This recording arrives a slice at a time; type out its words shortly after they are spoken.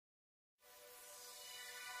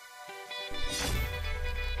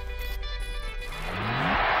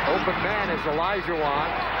open man is Olajuwon.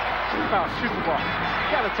 Oh, shoot the ball.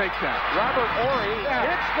 Got to take that. Robert Horry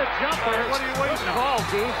hits the jumper. What are you waiting on? Ball,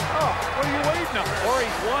 Keith. Oh, what are you waiting on?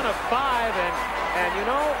 Horry's 1 of 5, and you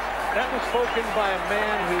know, that was spoken by a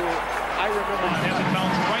man who I remember. As it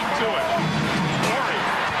bounces right to it. Horry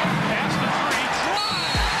past the 3,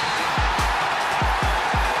 drive.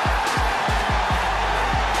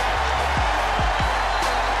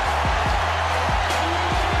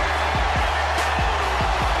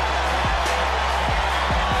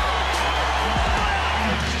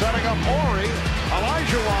 Setting up Horry,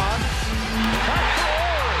 Olajuwon.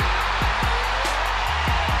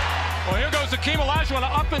 Well, here goes Hakeem Olajuwon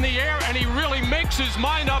up in the air, and he really makes his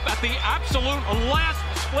mind up at the absolute last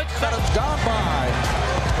split second. That has gone by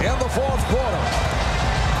in the fourth quarter.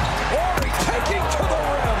 Horry taking to the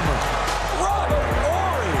rim. Robert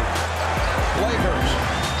Horry. Lakers.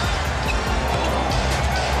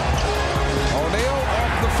 O'Neal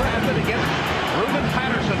off the fence. Against Ruben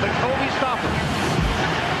Patterson, the Kobe stopper.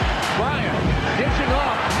 Bryant dishing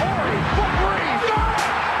off. Horry for 3. Got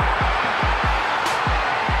it!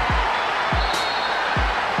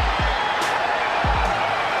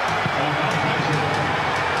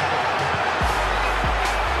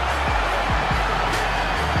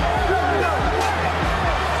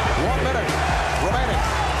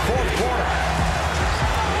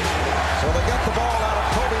 So they get the ball out of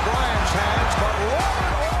Kobe Bryant's hands, but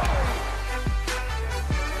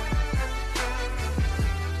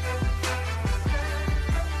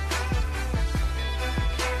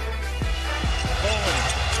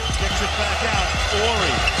kicks it back out.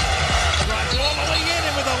 Horry drives all the way in,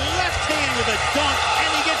 and with a left hand with a dunk, and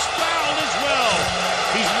he gets fouled as well.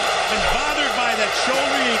 He's been bothered by that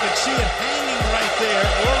shoulder. You can see it hanging right there.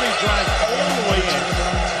 Horry drives all the way in.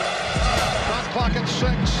 Shot clock at 6.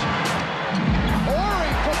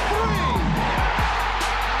 Horry for 3.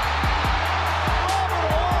 Robert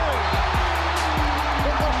Horry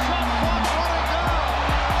with the shot clock running down.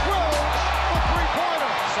 Drills the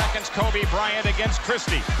 3-pointer. Seconds, Kobe Bryant against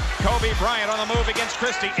Christie. Kobe Bryant on the move against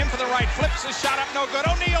Christie. In for the right, flips his shot up, no good.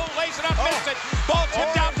 O'Neal lays it up, missed it. Ball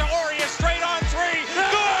tipped out to Horry, a straight on 3.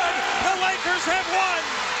 Good! The Lakers have won!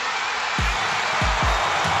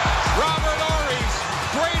 Robert Horry's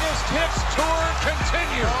greatest hits tour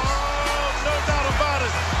continues. Oh, no doubt about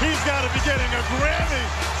it. He's got to be getting a Grammy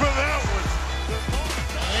for that one.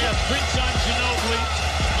 They have Prince on